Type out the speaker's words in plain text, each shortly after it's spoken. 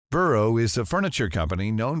Burrow is a furniture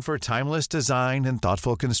company known for timeless design and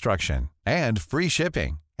thoughtful construction, and free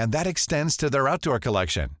shipping, and that extends to their outdoor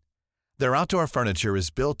collection. Their outdoor furniture is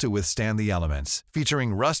built to withstand the elements,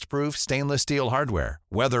 featuring rust-proof stainless steel hardware,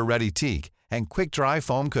 weather-ready teak, and quick-dry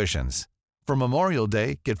foam cushions. For Memorial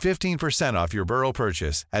Day, get 15% off your Burrow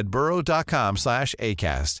purchase at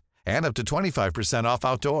burrow.com/acast, and up to 25% off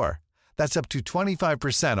outdoor. That's up to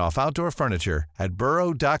 25% off outdoor furniture at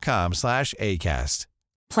burrow.com/acast.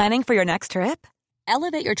 Planning for your next trip?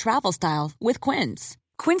 Elevate your travel style with Quince.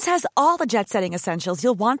 Quince has all the jet-setting essentials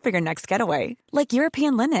you'll want for your next getaway, like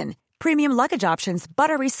European linen, premium luggage options,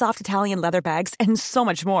 buttery soft Italian leather bags, and so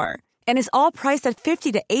much more. And is all priced at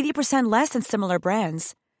 50 to 80% less than similar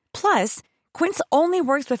brands. Plus, Quince only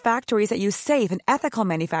works with factories that use safe and ethical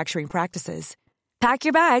manufacturing practices. Pack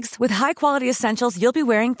your bags with high-quality essentials you'll be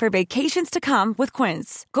wearing for vacations to come with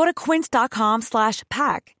Quince. Go to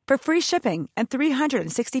quince.com/pack for free shipping and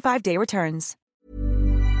 365-day returns.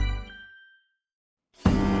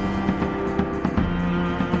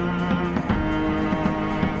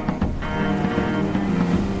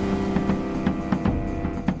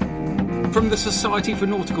 From the Society for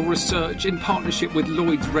Nautical Research in partnership with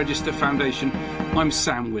Lloyd's Register Foundation, I'm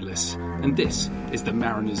Sam Willis, and this is the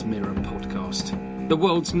Mariner's Mirror podcast, the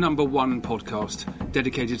world's #1 podcast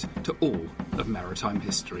dedicated to all of maritime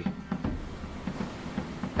history.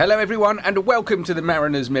 Hello everyone, and welcome to the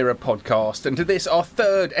Mariner's Mirror podcast, and to this, our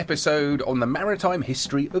third episode on the maritime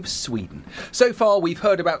history of Sweden. So far we've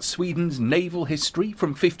heard about Sweden's naval history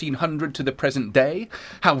from 1500 to the present day,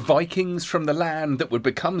 how Vikings from the land that would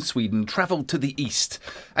become Sweden travelled to the east,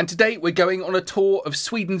 and today we're going on a tour of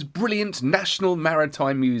Sweden's brilliant National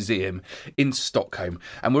Maritime Museum in Stockholm,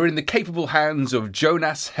 and we're in the capable hands of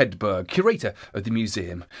Jonas Hedberg, curator of the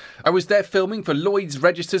museum. I was there filming for Lloyd's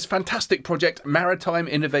Register's fantastic project Maritime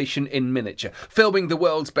Innovation in Miniature, filming the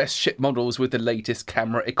world's best ship models with the latest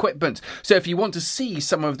camera equipment. So if you want to see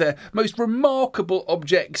some of their most remarkable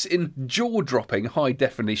objects in jaw-dropping high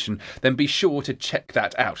definition, then be sure to check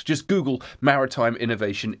that out. Just Google Maritime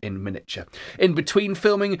Innovation in Miniature. In between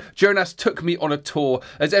filming, Jonas took me on a tour.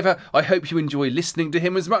 As ever, I hope you enjoy listening to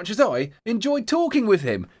him as much as I enjoyed talking with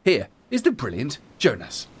him. Here is the brilliant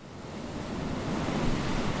Jonas.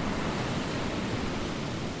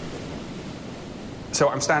 So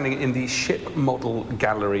I'm standing in the ship model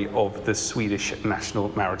gallery of the Swedish National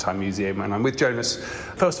Maritime Museum, and I'm with Jonas.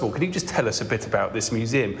 First of all, can you just tell us a bit about this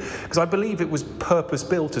museum? Because I believe it was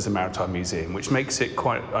purpose-built as a maritime museum, which makes it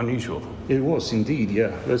quite unusual. It was indeed,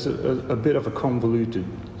 yeah. There's a bit of a convoluted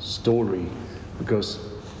story, because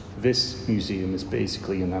this museum is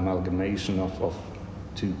basically an amalgamation of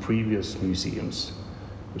two previous museums,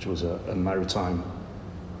 which was a maritime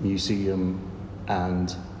museum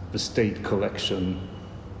and the state collection,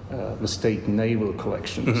 the state naval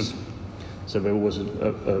collections. Mm-hmm. So there was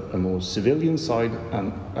a more civilian side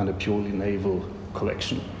and a purely naval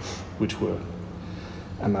collection, which were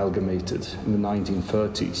amalgamated in the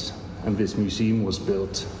 1930s. And this museum was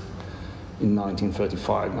built in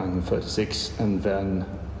 1935, 1936, and then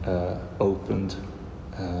opened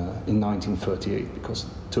in 1938, because it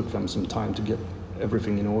took them some time to get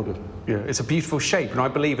everything in order. Yeah, it's a beautiful shape, and I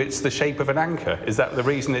believe it's the shape of an anchor. Is that the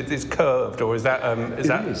reason it is curved, or is that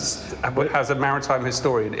has a maritime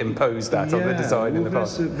historian imposed that on the design in the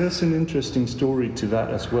past? There's an interesting story to that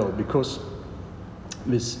as well, because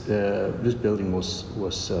this building was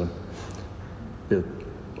built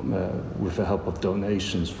with the help of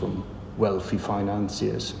donations from wealthy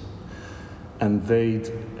financiers, and they'd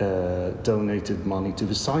donated money to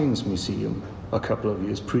the Science Museum a couple of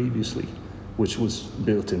years previously, which was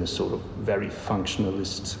built in a sort of very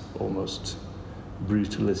functionalist, almost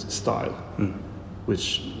brutalist style,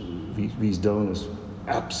 which these donors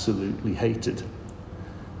absolutely hated.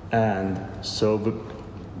 And so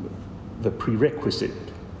the prerequisite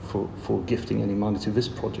for gifting any money to this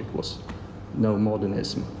project was no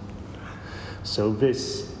modernism. So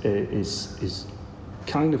this is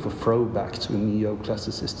kind of a throwback to a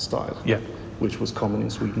neoclassicist style, which was common in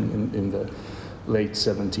Sweden in the late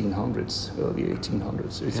 1700s, early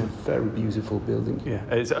 1800s. It's a very beautiful building. Yeah,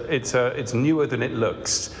 it's newer than it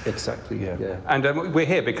looks. Exactly. Yeah. And we're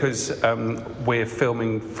here because we're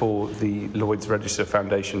filming for the Lloyd's Register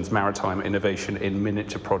Foundation's Maritime Innovation in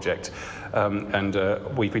Miniature project, and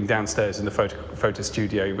we've been downstairs in the photo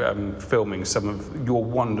studio filming some of your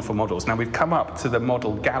wonderful models. Now we've come up to the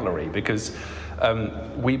model gallery because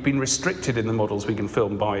we've been restricted in the models we can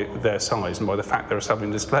film by their size and by the fact there are some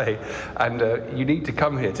in display. And you need to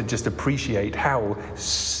come here to just appreciate how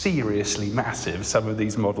seriously massive some of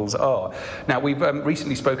these models are. Now, we've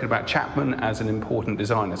recently spoken about Chapman as an important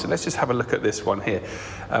designer, so let's just have a look at this one here.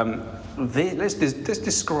 Let's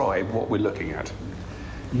describe what we're looking at.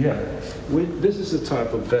 Yeah, this is a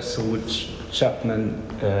type of vessel which Chapman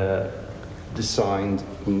designed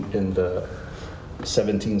in the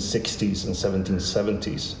 1760s and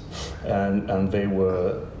 1770s, and they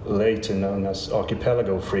were later known as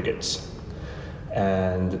archipelago frigates.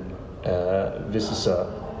 And this is a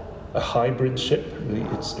hybrid ship.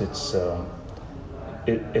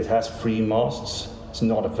 It has 3 masts. It's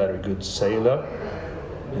not a very good sailor.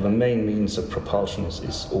 The main means of propulsion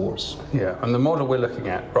is oars. Yeah, and the model we're looking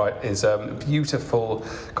at, right, is a beautiful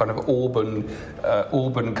kind of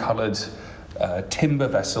auburn-coloured timber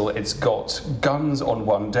vessel. It's got guns on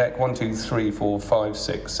one deck, 1, 2, 3, 4, 5,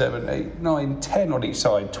 6, 7, 8, 9, 10 on each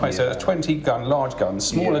side. So there's 20 large guns,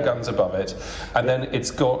 smaller guns above it, and then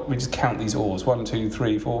it's got, we just count these oars, 1, 2,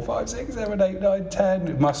 3, 4, 5, 6, 7, 8, 9, 10.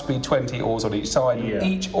 It must be 20 oars on each side. Yeah.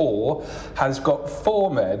 Each oar has got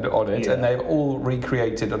 4 men on it, and they've all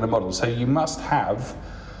recreated on a model. So you must have,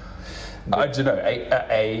 I don't know,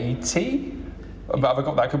 80? Have I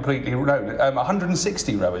got that completely wrong?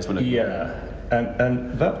 160 rowers we're looking at.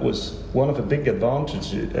 And that was one of the big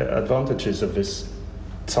advantages of this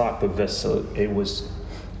type of vessel. It was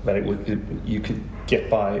that you could get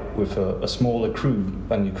by with a smaller crew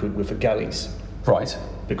than you could with the galleys. Right.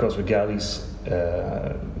 Because the galleys,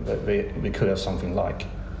 they could have something like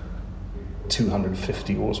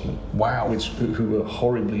 250 oarsmen. Wow. Who were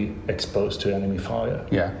horribly exposed to enemy fire.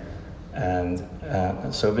 Yeah. And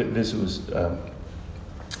so this was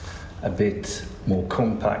a bit more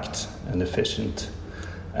compact and efficient,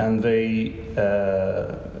 and they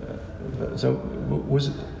was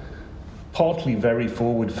partly very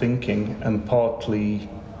forward-thinking and partly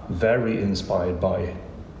very inspired by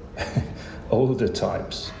older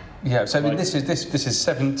types. Yeah, so like, this is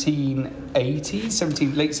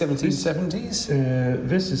 1780s, late 1770s.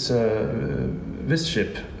 This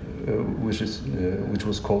ship, which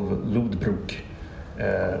was called the Lodbrok,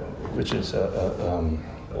 which is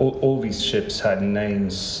all these ships had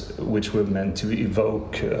names which were meant to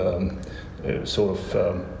evoke sort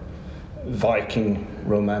of Viking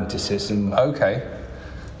romanticism. Okay.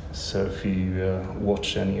 So if you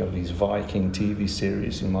watch any of these Viking TV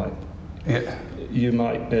series, you might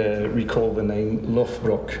recall the name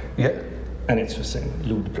Lofbrok. Yeah. And it's the same,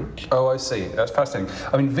 Lodbrok. Oh, I see. That's fascinating.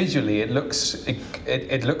 I mean, visually, it looks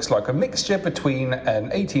like a mixture between an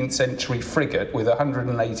 18th century frigate with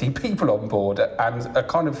 180 people on board and a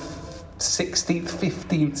kind of 16th,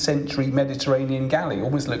 15th century Mediterranean galley.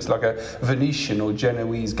 Almost looks like a Venetian or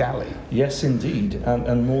Genoese galley. Yes, indeed.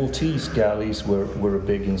 And Maltese galleys were a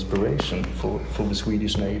big inspiration for the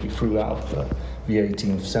Swedish Navy throughout the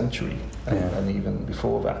 18th century and even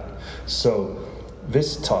before that. So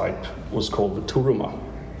this type was called the Turuma,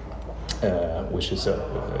 which is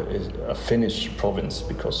a Finnish province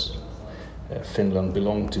because Finland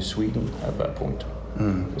belonged to Sweden at that point.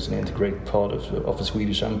 It was an integrated part of the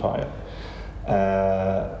Swedish Empire.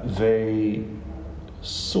 They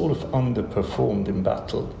sort of underperformed in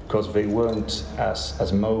battle because they weren't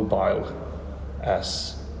as mobile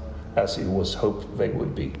as it was hoped they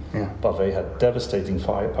would be. Yeah. But they had devastating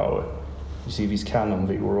firepower. You see, these cannon,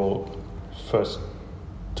 they were all first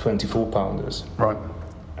 24-pounders. Right.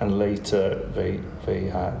 And later they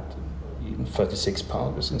had even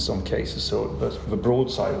 36-pounders in some cases. So the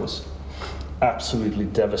broadside was absolutely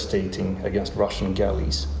devastating against Russian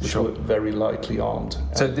galleys, which were very lightly armed.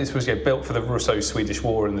 So this was built for the Russo-Swedish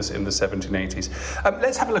War in the 1780s.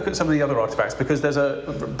 Let's have a look at some of the other artifacts, because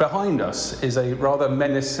behind us is a rather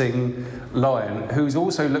menacing lion who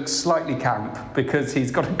also looks slightly camp because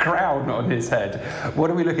he's got a crown on his head.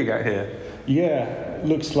 What are we looking at here? Yeah,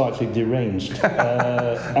 looks slightly deranged,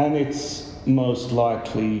 and it's most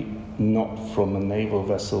likely not from a naval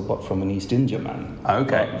vessel, but from an East Indiaman.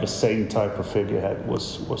 Okay. But the same type of figurehead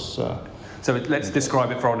was. So let's describe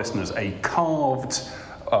it for our listeners: a carved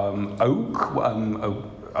oak,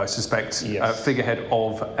 I suspect, yes. Figurehead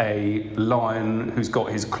of a lion who's got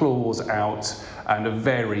his claws out and a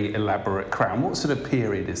very elaborate crown. What sort of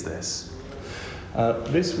period is this?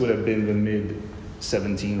 This would have been the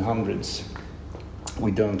mid-1700s.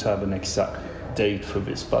 We don't have an exact date for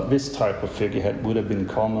this, but this type of figurehead would have been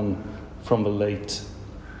common from the late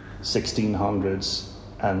 1600s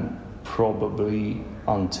and probably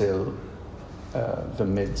until the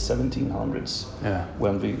mid 1700s,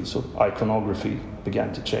 when the sort of iconography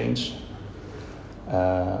began to change.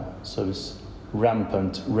 So this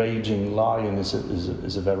rampant, raging lion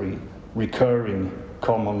is a very recurring,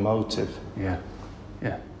 common motive. Yeah,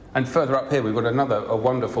 yeah. And further up here, we've got a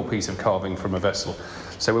wonderful piece of carving from a vessel.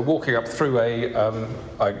 So we're walking up through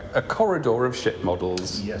a corridor of ship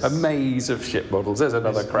models, yes. A maze of ship models. There's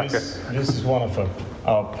another cracker. This is one of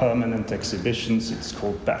our permanent exhibitions. It's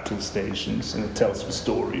called Battle Stations, and it tells the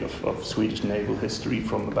story of Swedish naval history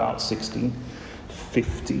from about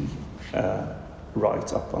 1650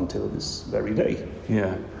 right up until this very day.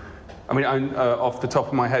 Yeah. I mean, off the top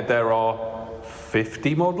of my head, there are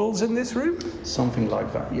 50 models in this room? Something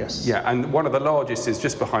like that, yes. Yeah, and one of the largest is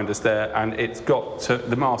just behind us there, and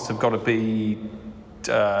the masts have got to be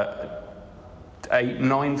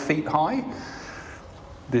 8-9 feet high.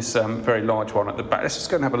 This very large one at the back. Let's just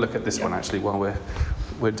go and have a look at this one actually while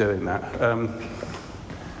we're doing that.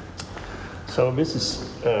 So this is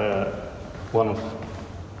one of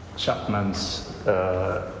Chapman's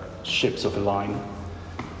ships of the line.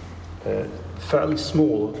 Fairly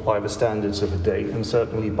small by the standards of the day, and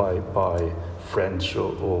certainly by French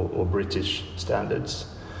or British standards.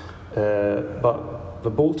 But the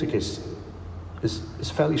Baltic is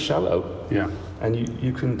fairly shallow. Yeah. And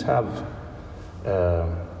you couldn't have a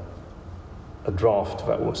draft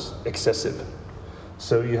that was excessive.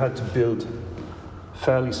 So you had to build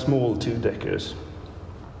fairly small two-deckers,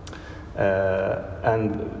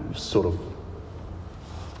 and sort of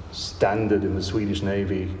standard in the Swedish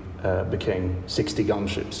Navy became 60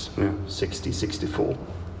 gunships, 60, 64.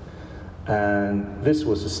 And this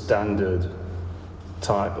was a standard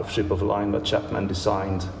type of ship of the line that Chapman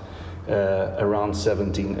designed around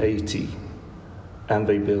 1780. And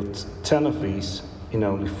they built 10 of these in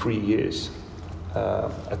only 3 years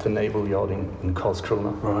at the naval yard in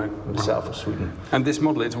Karlskrona, right, in the south of Sweden. And this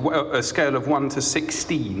model, it's a scale of 1 to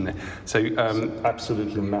 16. So it's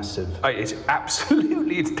absolutely massive. It's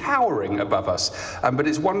towering above us. But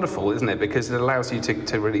it's wonderful, isn't it? Because it allows you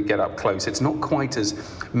to really get up close. It's not quite as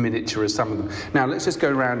miniature as some of them. Now, let's just go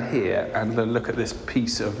around here and look at this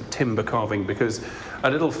piece of timber carving, because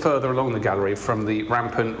a little further along the gallery from the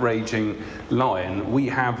rampant, raging lion, we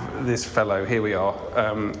have this fellow. Here we are.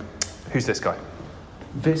 Who's this guy?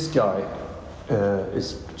 This guy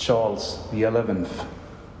is Charles XI,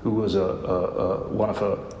 who was one of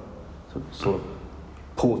a sort of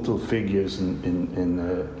portal figures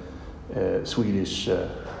in Swedish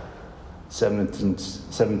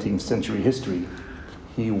 17th century history.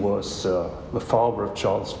 He was the father of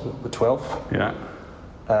Charles XII, yeah,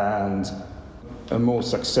 and a more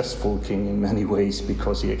successful king in many ways,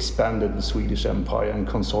 because he expanded the Swedish Empire and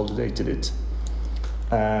consolidated it.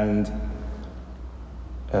 And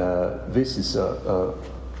this is a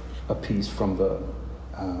piece from the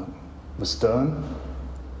stern.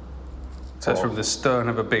 So it's from the stern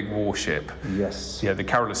of a big warship. Yes. Yeah, the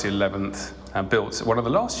Carolus XI built one of the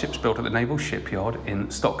last ships built at the Naval Shipyard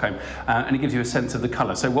in Stockholm, and it gives you a sense of the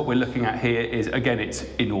colour. So what we're looking at here is, again, it's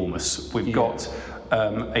enormous. We've got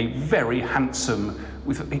a very handsome.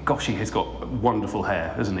 Gosh, he has got wonderful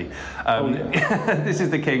hair, hasn't he? This is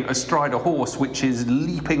the king astride a horse which is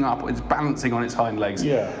leaping up, it's balancing on its hind legs.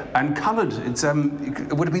 Yeah. And coloured. It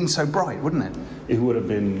would have been so bright, wouldn't it? It would have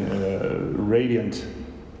been radiant.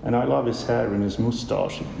 And I love his hair and his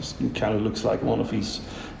moustache. He kind of looks like one of these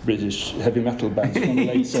British heavy metal bands from the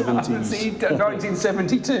late 70s.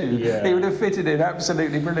 1972. Yeah. He would have fitted in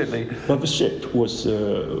absolutely brilliantly. But the ship was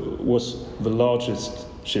the largest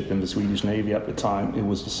ship in the Swedish Navy at the time. It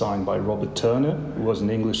was designed by Robert Turner, who was an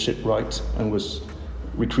English shipwright and was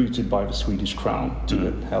recruited by the Swedish Crown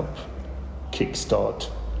to help kickstart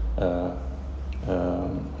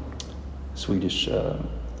Swedish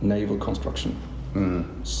naval construction.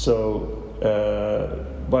 So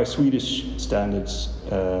by Swedish standards,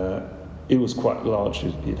 it was quite large.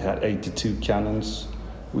 It had 82 cannons,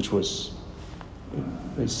 which was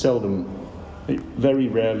very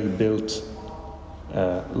rarely built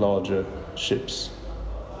larger ships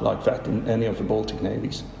like that in any of the Baltic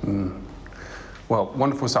navies. Well,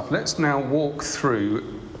 wonderful stuff. Let's now walk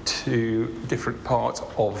through to different parts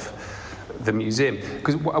of the museum,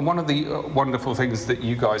 because one of the wonderful things that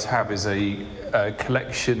you guys have is a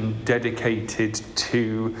collection dedicated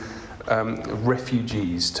to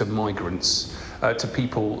refugees, to migrants, to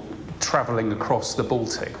people travelling across the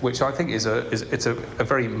Baltic, which I think is a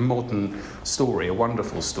very modern story, a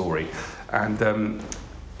wonderful story. And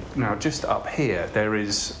now just up here there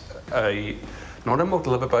is not a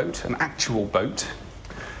model of a boat, an actual boat,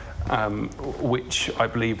 which I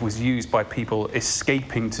believe was used by people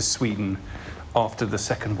escaping to Sweden after the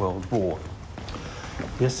Second World War.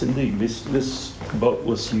 Yes, indeed. This boat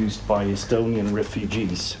was used by Estonian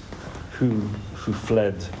refugees who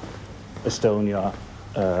fled Estonia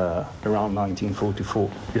around 1944.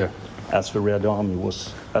 Yeah. As the Red Army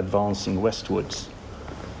was advancing westwards,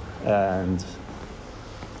 and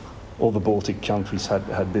all the Baltic countries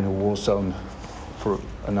had been a war zone for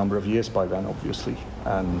a number of years by then, obviously,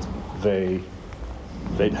 and they'd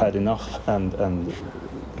had enough and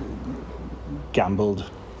gambled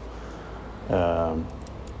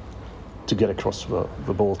to get across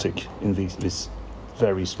the Baltic in this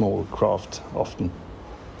very small craft often.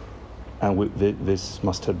 And this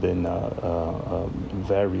must have been a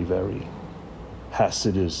very, very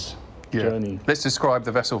hazardous journey. Let's describe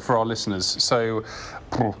the vessel for our listeners. So,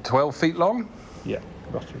 12 feet long? Yeah,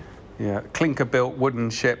 roughly. Yeah, clinker-built wooden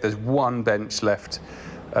ship. There's one bench left.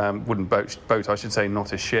 Wooden boat, I should say,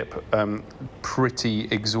 not a ship. Pretty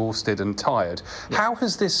exhausted and tired. Yeah. How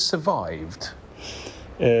has this survived?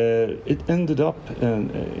 It ended up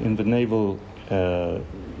in the naval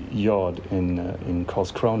yard in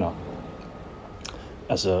Karlskrona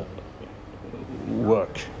as a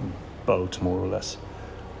work boat, more or less,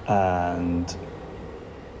 and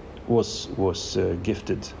was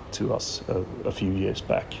gifted to us a few years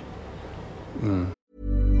back.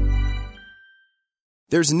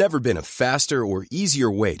 There's never been a faster or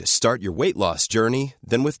easier way to start your weight loss journey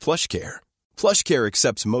than with PlushCare. PlushCare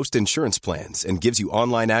accepts most insurance plans and gives you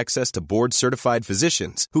online access to board-certified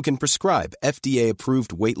physicians who can prescribe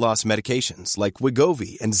FDA-approved weight loss medications like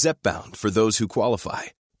Wegovy and Zepbound for those who qualify.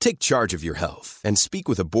 Take charge of your health and speak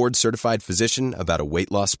with a board-certified physician about a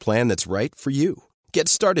weight loss plan that's right for you. Get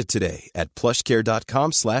started today at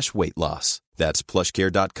plushcare.com/weight-loss. That's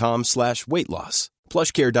plushcare.com/weight-loss.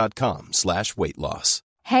 plushcare.com/weight-loss.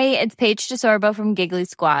 Hey, it's Paige DeSorbo from Giggly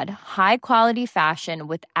Squad. High quality fashion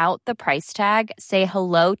without the price tag. Say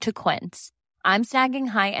hello to Quince. I'm snagging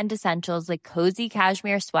high-end essentials like cozy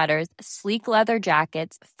cashmere sweaters, sleek leather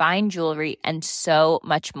jackets, fine jewelry, and so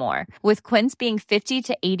much more. With Quince being 50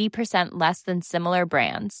 to 80% less than similar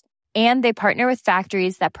brands. And they partner with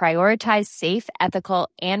factories that prioritize safe, ethical,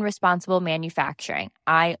 and responsible manufacturing.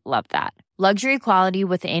 I love that. Luxury quality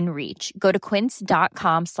within reach. Go to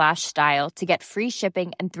quince.com/style to get free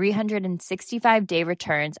shipping and 365-day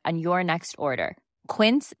returns on your next order.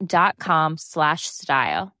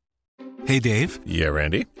 Quince.com/style. Hey, Dave. Yeah,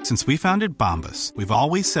 Randy. Since we founded Bombas, we've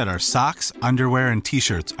always said our socks, underwear, and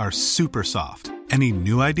T-shirts are super soft. Any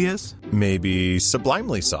new ideas? Maybe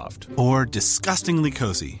sublimely soft. Or disgustingly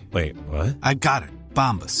cozy. Wait, what? I got it.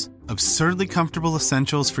 Bombas. Absurdly comfortable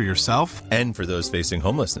essentials for yourself and for those facing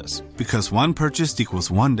homelessness. Because one purchased equals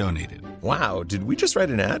one donated. Wow, did we just write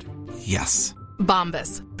an ad? Yes.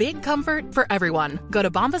 Bombas. Big comfort for everyone. Go to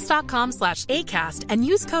bombas.com/ACAST and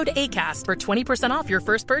use code ACAST for 20% off your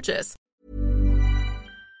first purchase.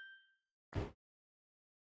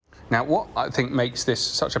 Now, what I think makes this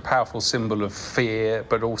such a powerful symbol of fear,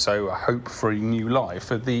 but also a hope for a new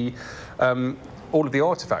life, are the all of the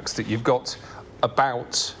artefacts that you've got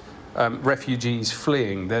about refugees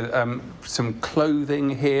fleeing. There's some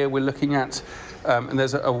clothing here we're looking at, and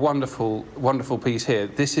there's a wonderful, wonderful piece here.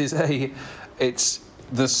 This is it's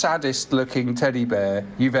the saddest looking teddy bear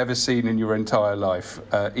you've ever seen in your entire life.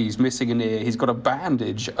 He's missing an ear. He's got a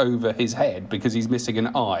bandage over his head because he's missing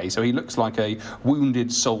an eye, so he looks like a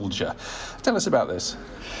wounded soldier. Tell us about this.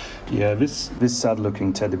 Yeah, this sad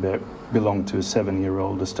looking teddy bear belonged to a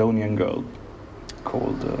 7-year-old Estonian girl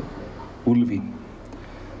called Ulvi.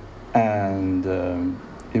 And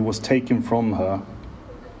it was taken from her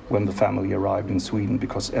when the family arrived in Sweden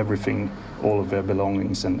because everything, all of their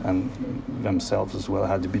belongings and themselves as well,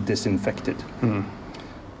 had to be disinfected.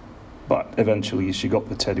 But eventually she got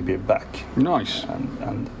the teddy bear back. Nice.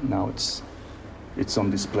 And now it's on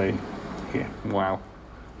display here. Wow.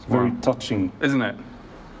 It's very touching. Isn't it?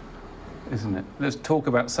 Isn't it? Let's talk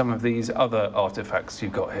about some of these other artifacts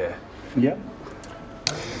you've got here. Yeah.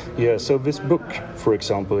 Yeah, so this book, for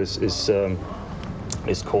example, is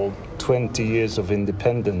called 20 Years of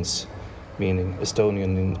Independence, meaning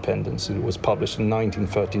Estonian independence. It was published in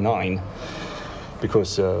 1939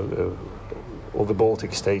 because all the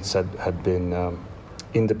Baltic states had been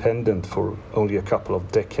independent for only a couple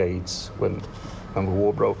of decades when the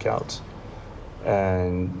war broke out.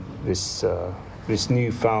 And this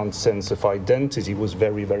newfound sense of identity was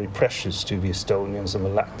very, very precious to the Estonians and the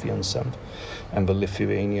Latvians and the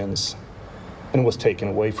Lithuanians, and was taken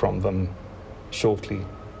away from them shortly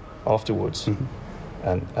afterwards.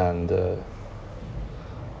 And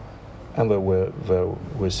they were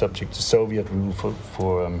subject to Soviet rule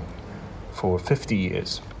for 50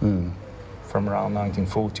 years, from around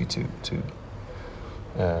 1940 to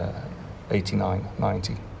 89,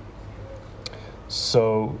 90.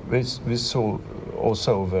 So this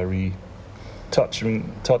also very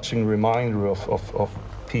touching reminder of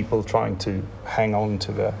people trying to hang on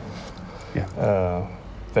to their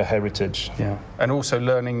heritage. Yeah, and also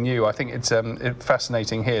learning new. I think it's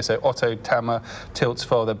fascinating here. So Otto Tammar, Tilt's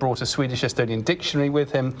father, brought a Swedish-Estonian dictionary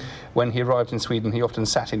with him. When he arrived in Sweden, he often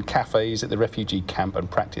sat in cafes at the refugee camp and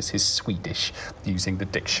practiced his Swedish using the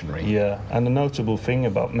dictionary. Yeah, and the notable thing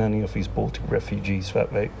about many of these Baltic refugees that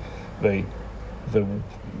they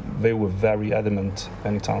were very adamant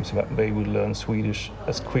many times that they would learn Swedish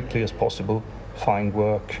as quickly as possible, find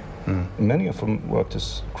work. Many of them worked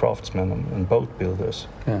as craftsmen and boat builders.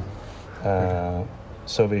 Yeah.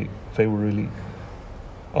 So they were really,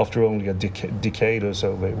 after only a decade or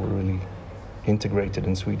so, they were really integrated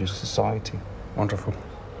in Swedish society. Wonderful.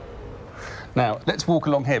 Now, let's walk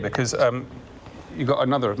along here because you've got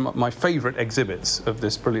another of my favourite exhibits of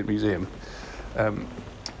this brilliant museum.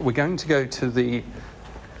 We're going to go to the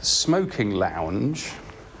smoking lounge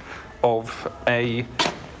of a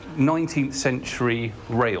 19th century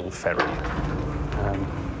rail ferry.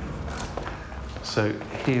 So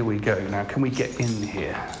here we go. Now, can we get in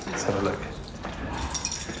here? Let's have a look.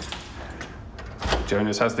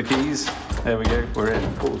 Jonas has the keys. There we go. We're in.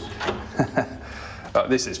 Of course. Oh,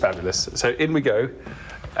 this is fabulous. So in we go,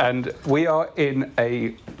 and we are in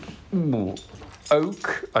a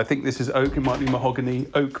oak. I think this is oak. It might be mahogany.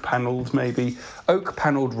 Oak panelled, maybe. Oak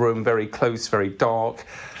panelled room. Very close. Very dark.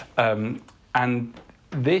 And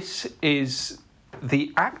this is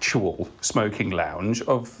the actual smoking lounge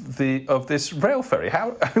of this rail ferry.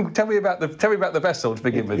 How? Tell me about the vessel to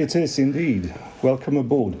begin with. It is indeed. Welcome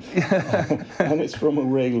aboard. And it's from a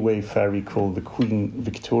railway ferry called the Queen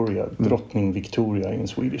Victoria, Drottning Victoria in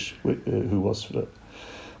Swedish, who was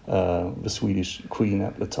the Swedish queen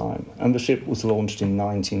at the time. And the ship was launched in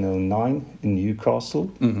 1909 in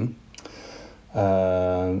Newcastle.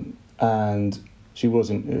 And she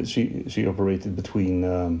operated between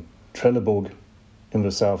Trelleborg in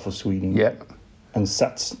the south of Sweden and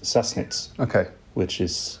Sassnitz, which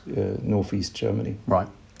is northeast Germany. Right.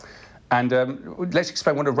 And let's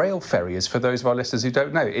explain what a rail ferry is for those of our listeners who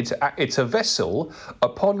don't know. It's a vessel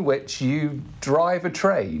upon which you drive a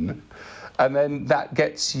train, and then that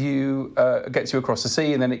gets you across the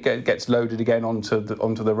sea, and then it gets loaded again onto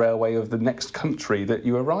the railway of the next country that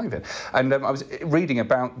you arrive in. And I was reading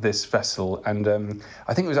about this vessel, and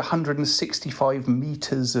I think it was 165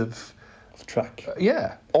 metres of track.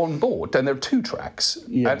 On board. And there are 2 tracks.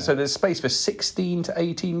 Yeah. And so there's space for 16 to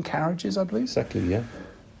 18 carriages, I believe. Exactly, yeah.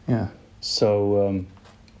 Yeah. So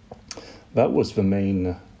that was the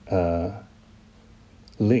main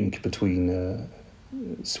link between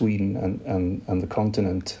Sweden and the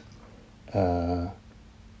continent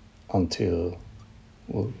until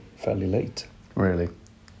fairly late. Really?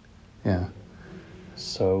 Yeah.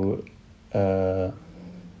 So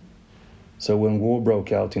when war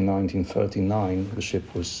broke out in 1939, the ship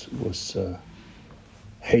was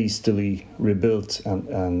hastily rebuilt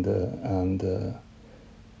and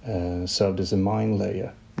served as a mine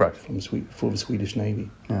layer for the Swedish Navy.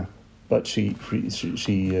 Yeah. But she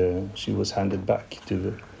was handed back to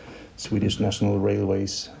the Swedish National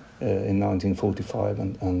Railways in 1945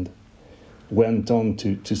 and went on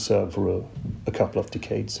to serve for a couple of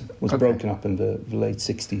decades. Was broken up in the late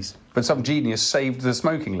 60s. But some genius saved the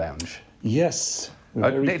smoking lounge. Yes.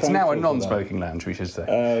 It's now a non-smoking lounge, we should say.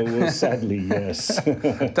 Well, sadly, yes.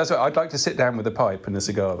 That's what I'd like to sit down with a pipe and a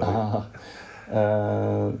cigar.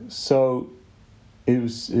 So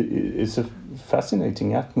it's a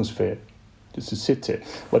fascinating atmosphere just to sit here.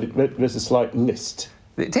 But there's a slight list.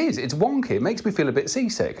 It is. It's wonky. It makes me feel a bit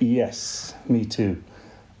seasick. Yes, me too.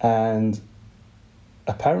 And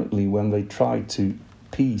apparently when they tried to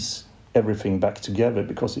piece everything back together,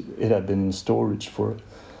 because it had been in storage for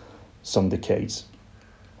some decades,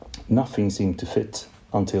 nothing seemed to fit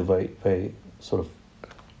until they sort of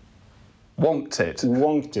wonked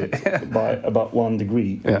it by about 1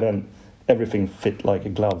 degree, and then everything fit like a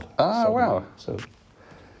glove. Wow. So,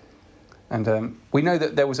 and we know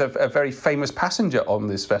that there was a very famous passenger on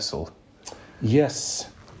this vessel. Yes,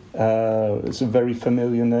 it's a very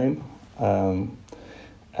familiar name,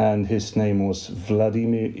 and his name was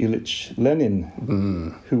Vladimir Ilyich Lenin,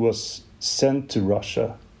 who was sent to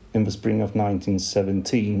Russia in the spring of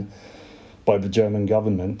 1917 by the German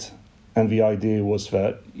government, and the idea was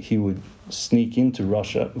that he would sneak into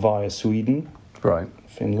Russia via Sweden,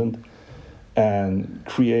 Finland, and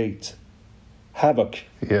create havoc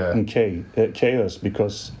and chaos,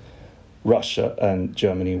 because Russia and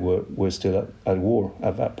Germany were still at war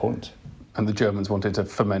at that point. And the Germans wanted to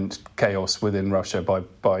foment chaos within Russia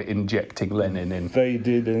by injecting Lenin in. They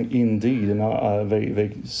did indeed, and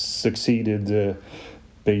they succeeded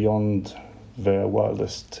beyond their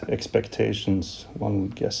wildest expectations, one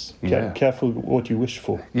would guess. Yeah. Careful what you wish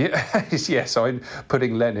for. Yeah, yes,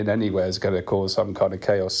 putting Lenin anywhere is going to cause some kind of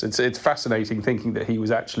chaos. It's fascinating thinking that he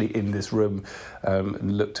was actually in this room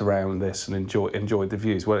and looked around this and enjoyed the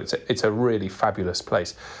views. Well, it's a really fabulous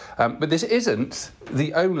place. But this isn't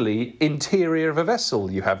the only interior of a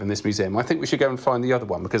vessel you have in this museum. I think we should go and find the other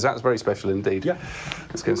one, because that's very special indeed. Yeah.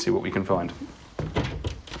 Let's go and see what we can find.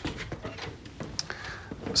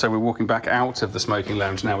 So we're walking back out of the smoking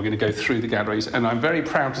lounge now. We're going to go through the galleries, and I'm very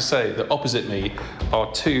proud to say that opposite me are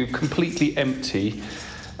two completely empty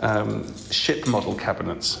ship model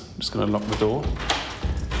cabinets. I'm just going to lock the door.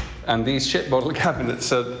 And these ship model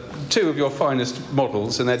cabinets are two of your finest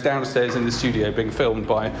models, and they're downstairs in the studio being filmed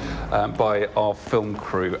by our film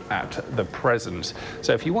crew at the present.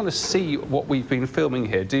 So if you want to see what we've been filming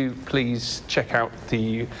here, do please check out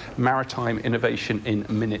the Maritime Innovation in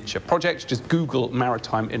Miniature project. Just Google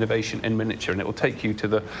Maritime Innovation in Miniature and it will take you to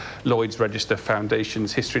the Lloyd's Register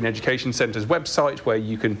Foundation's History and Education Centre's website, where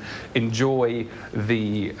you can enjoy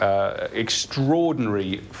the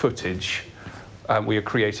extraordinary footage we are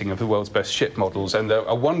creating of the world's best ship models, and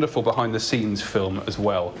a wonderful behind-the-scenes film as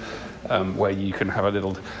well, where you can have a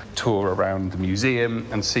little tour around the museum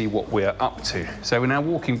and see what we're up to. So we're now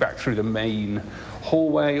walking back through the main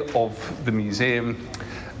hallway of the museum,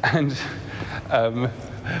 and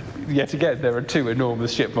yet again there are two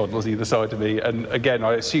enormous ship models either side of me, and again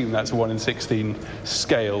I assume that's a 1:16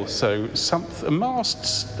 scale, so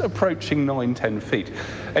masts approaching 9-10 feet.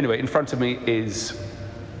 Anyway, in front of me is,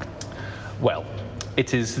 well,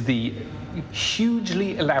 it is the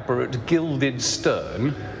hugely elaborate gilded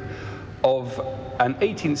stern of an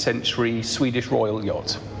 18th century Swedish royal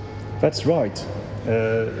yacht. That's right.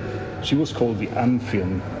 She was called the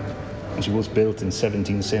Amphion, and she was built in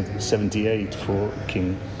 1778 for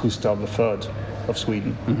King Gustav III of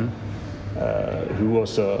Sweden, who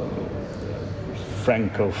was a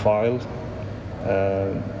Francophile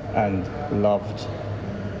and loved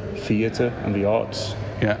theatre and the arts.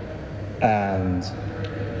 Yeah. And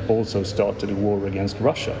also started a war against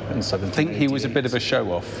Russia in 1788. I think he was a bit of a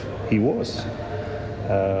show-off. He was.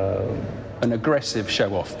 An aggressive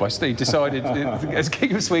show-off. He decided, as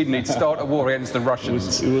King of Sweden, he'd start a war against the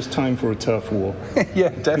Russians. It was time for a turf war. Yeah,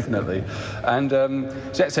 definitely. And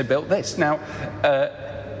so built this. Now,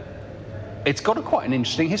 it's got quite an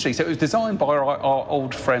interesting history. So it was designed by our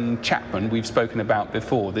old friend Chapman, we've spoken about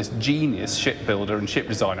before, this genius shipbuilder and ship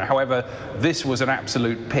designer. However, this was an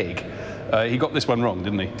absolute pig. He got this one wrong,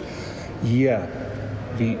 didn't he? Yeah.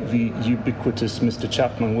 The ubiquitous Mr.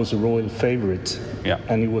 Chapman was a royal favourite, yeah,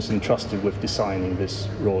 and he was entrusted with designing this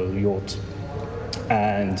royal yacht.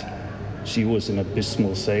 And she was an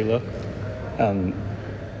abysmal sailor.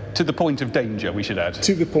 To the point of danger, we should add.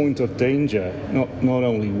 To the point of danger, not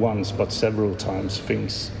only once, but several times.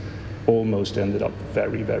 Things almost ended up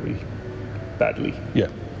very, very badly. Yeah.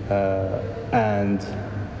 And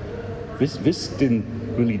this didn't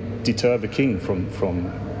really deter the king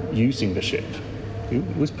from using the ship. He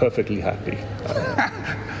was perfectly happy.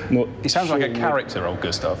 He sounds like a character, old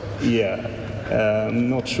Gustav. Yeah.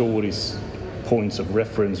 Not sure what his points of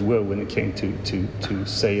reference were when it came to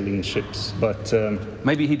sailing ships, but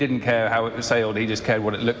maybe he didn't care how it was sailed, he just cared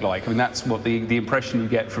what it looked like. I mean, that's what the impression you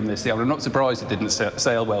get from this. I'm not surprised it didn't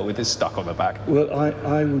sail well with this stuck on the back. Well,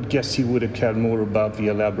 I would guess he would have cared more about the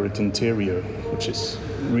elaborate interior, which is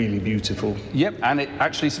really beautiful. Yep, and it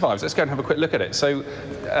actually survives. Let's go and have a quick look at it. So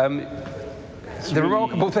the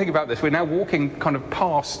remarkable thing about this, we're now walking kind of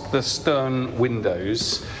past the stern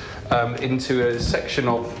windows into a section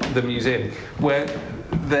of the museum where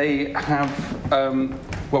they have,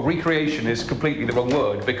 recreation is completely the wrong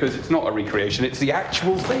word, because it's not a recreation, it's the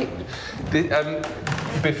actual thing.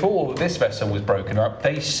 Before this vessel was broken up,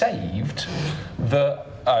 they saved the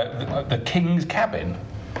king's cabin.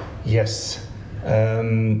 Yes.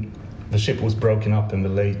 The ship was broken up in the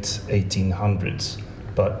late 1800s,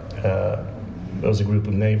 but there was a group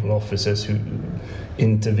of naval officers who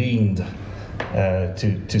intervened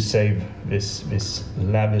to save this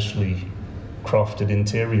lavishly crafted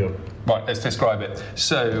interior. Right, let's describe it.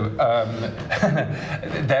 So,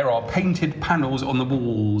 there are painted panels on the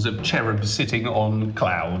walls of cherubs sitting on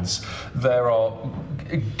clouds. There are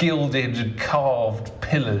gilded, carved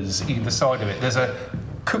pillars either side of it. There's a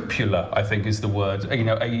cupola, I think is the word,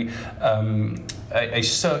 a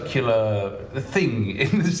circular thing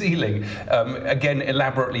in the ceiling, again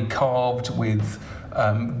elaborately carved with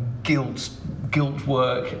gilt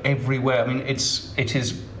work everywhere. I mean, it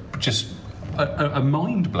is just a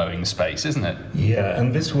mind-blowing space, isn't it? Yeah,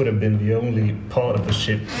 and this would have been the only part of the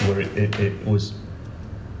ship where it was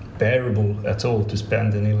bearable at all to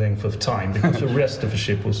spend any length of time, because the rest of the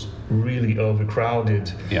ship was really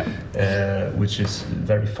overcrowded, which is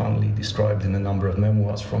very funnily described in a number of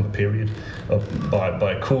memoirs from the period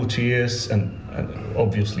by courtiers and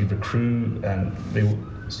obviously the crew, and they were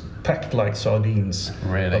packed like sardines.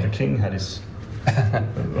 Really? But the king had his,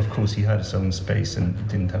 of course, he had his own space and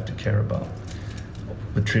didn't have to care about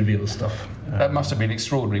the trivial stuff. That must have been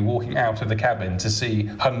extraordinary, walking out of the cabin to see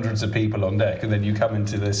hundreds of people on deck, and then you come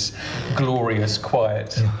into this glorious,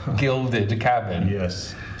 quiet, gilded cabin.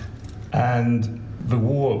 Yes. And the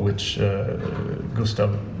war which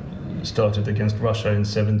Gustav started against Russia in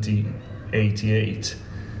 1788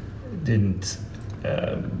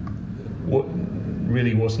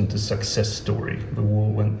 really wasn't a success story. The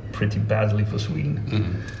war went pretty badly for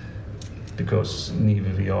Sweden. Because neither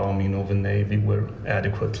the army nor the navy were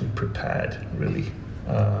adequately prepared, really.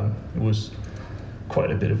 It was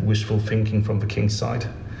quite a bit of wishful thinking from the king's side.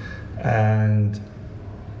 And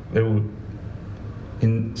they were,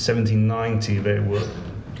 in 1790, they were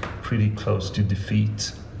pretty close to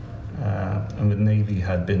defeat. And the navy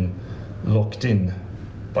had been locked in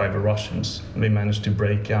by the Russians. They managed to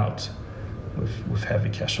break out with heavy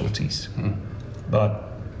casualties. But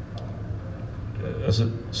as a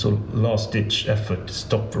sort of last-ditch effort to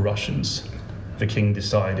stop the Russians, the king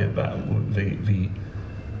decided that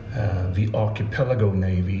the archipelago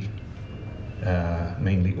navy,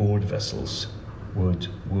 mainly oared vessels, would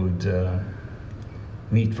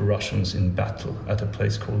meet the Russians in battle at a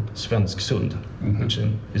place called Svensksund, which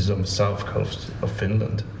is on the south coast of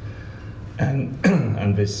Finland.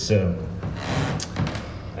 And this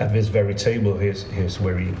at this very table, here's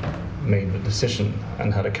where he made the decision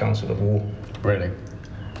and had a council of war. Really?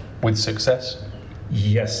 With success?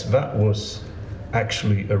 Yes, that was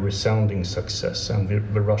actually a resounding success, and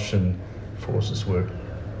the Russian forces were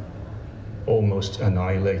almost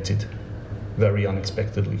annihilated very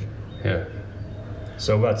unexpectedly. Yeah.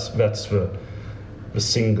 So that's the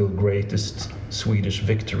single greatest Swedish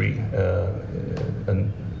victory,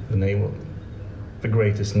 and the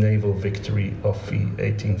greatest naval victory of the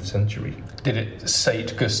 18th century. Did it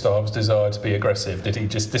sate Gustav's desire to be aggressive? Did he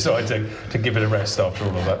just decide to give it a rest after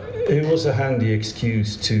all of that? It was a handy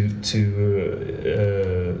excuse to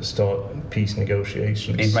start peace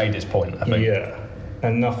negotiations. He'd made his point, I think. Yeah,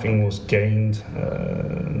 and nothing was gained,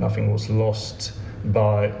 nothing was lost.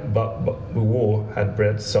 But the war had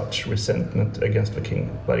bred such resentment against the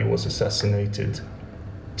king that he was assassinated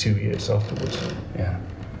 2 years afterwards. Yeah.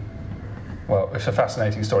 Well, it's a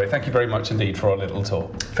fascinating story. Thank you very much indeed for our little tour.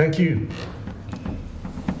 Thank you.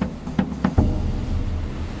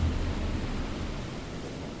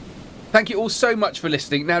 Thank you all so much for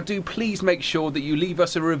listening. Now, do please make sure that you leave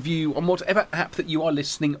us a review on whatever app that you are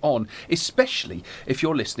listening on, especially if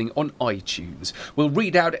you're listening on iTunes. We'll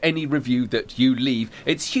read out any review that you leave.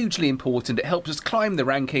 It's hugely important. It helps us climb the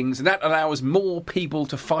rankings, and that allows more people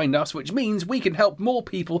to find us, which means we can help more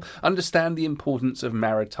people understand the importance of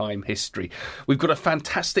maritime history. We've got a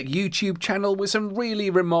fantastic YouTube channel with some really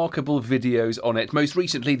remarkable videos on it. Most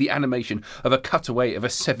recently, the animation of a cutaway of a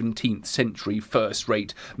 17th century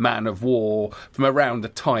first-rate man of war from around the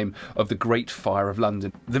time of the Great Fire of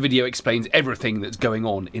London. The video explains everything that's going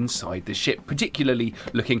on inside the ship, particularly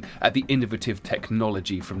looking at the innovative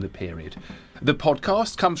technology from the period. The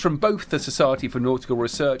podcast comes from both the Society for Nautical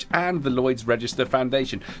Research and the Lloyd's Register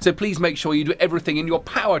Foundation, so please make sure you do everything in your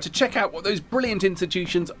power to check out what those brilliant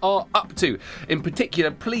institutions are up to. In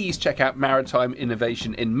particular, please check out Maritime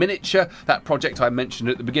Innovation in Miniature, that project I mentioned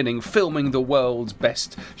at the beginning, filming the world's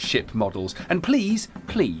best ship models. And please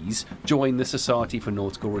join the Society for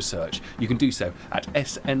Nautical Research. You can do so at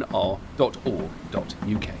snr.org.uk.